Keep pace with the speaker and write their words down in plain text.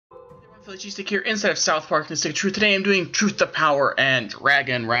Stick here inside of South Park and Stick of Truth. Today I'm doing Truth to Power and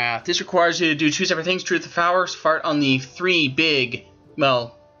Dragon Wrath. This requires you to do two separate things. Truth to Power, fart on the four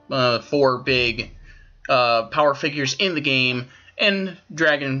big power figures in the game. And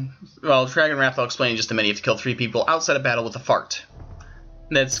Dragon Wrath I'll explain in just a minute. You have to kill 3 people outside of battle with a fart.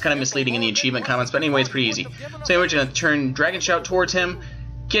 That's kind of misleading in the achievement comments, but anyway, it's pretty easy. So anyway, we're going to turn Dragon Shout towards him,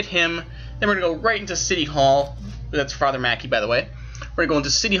 get him, then we're going to go right into City Hall. That's Father Mackey, by the way. We're going to go into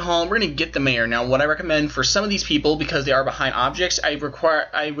City Hall, and we're going to get the mayor. Now, what I recommend for some of these people, because they are behind objects, I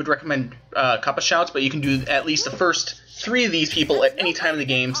would recommend Kappa Shouts, but you can do at least the first 3 of these people at any time in the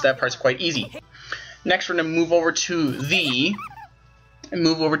game, so that part's quite easy. Next, we're going to move over to the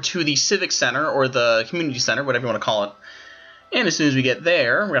Civic Center, or the Community Center, whatever you want to call it. And as soon as we get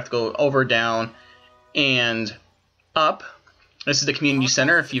there, we're going to have to go over, down, and up. This is the Community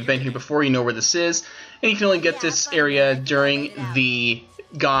Center. If you've been here before, you know where this is. And you can only get this area during the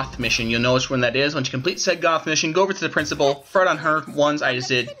Goth mission. You'll notice when that is. Once you complete said Goth mission, go over to the principal, fart on her once. I just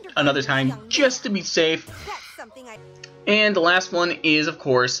did another time just to be safe. And the last one is, of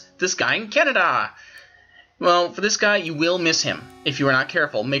course, this guy in Canada. Well, for this guy, you will miss him if you are not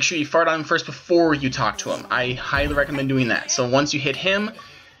careful. Make sure you fart on him first before you talk to him. I highly recommend doing that. So once you hit him,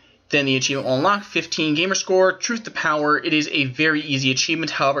 then the achievement will unlock. 15 gamer score, Truth to Power. It is a very easy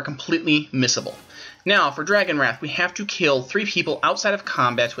achievement, however, completely missable. Now, for Dragon Wrath, we have to kill 3 people outside of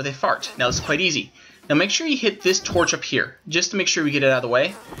combat with a fart. Now, this is quite easy. Now, make sure you hit this torch up here, just to make sure we get it out of the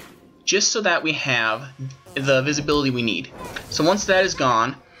way, just so that we have the visibility we need. So once that is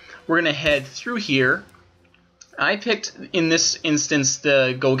gone, we're going to head through here. I picked, in this instance,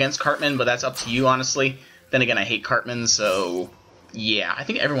 to go against Cartman, but that's up to you, honestly. Then again, I hate Cartman, so yeah, I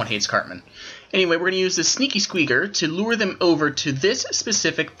think everyone hates Cartman. Anyway, we're going to use the Sneaky Squeaker to lure them over to this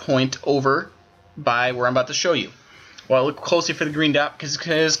specific point over by where I'm about to show you. Well, look closely for the green dot because it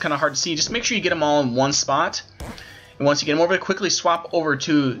is kind of hard to see. Just make sure you get them all in one spot. And once you get them over, quickly swap over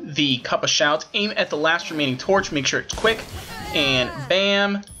to the Cup of Shout. Aim at the last remaining torch. Make sure it's quick. And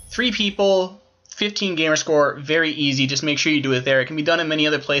bam, 3 people. 15 gamer score, very easy. Just make sure you do it there. It can be done in many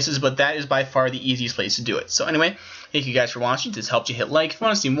other places, but that is by far the easiest place to do it. So anyway, thank you guys for watching. If this helped you, hit like. If you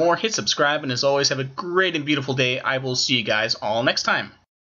want to see more, hit subscribe. And as always, have a great and beautiful day. I will see you guys all next time.